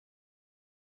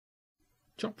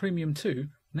JOC Premium II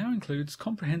now includes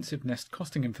comprehensive nest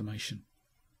costing information.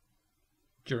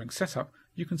 During setup,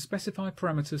 you can specify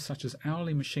parameters such as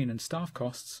hourly machine and staff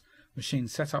costs, machine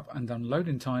setup and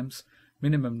unloading times,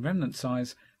 minimum remnant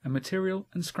size, and material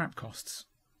and scrap costs.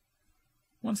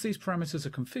 Once these parameters are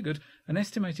configured, an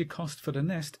estimated cost for the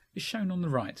nest is shown on the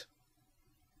right.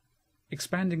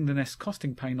 Expanding the nest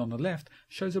costing pane on the left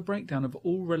shows a breakdown of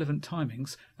all relevant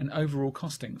timings and overall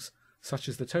costings, such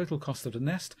as the total cost of the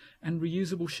nest and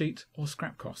reusable sheet or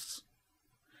scrap costs.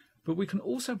 But we can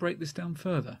also break this down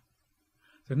further.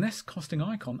 The nest costing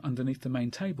icon underneath the main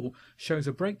table shows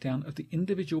a breakdown of the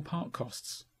individual part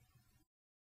costs.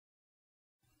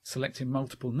 Selecting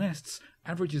multiple nests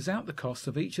averages out the cost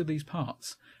of each of these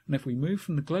parts, and if we move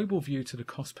from the global view to the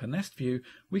cost per nest view,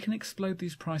 we can explode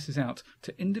these prices out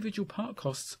to individual part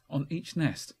costs on each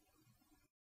nest.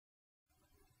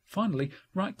 Finally,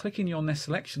 right-clicking your nest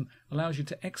selection allows you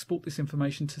to export this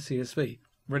information to CSV,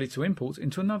 ready to import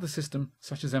into another system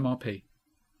such as MRP.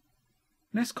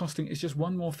 Nest costing is just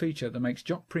one more feature that makes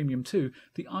JOC Premium II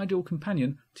the ideal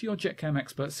companion to your JetCam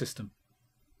Expert system.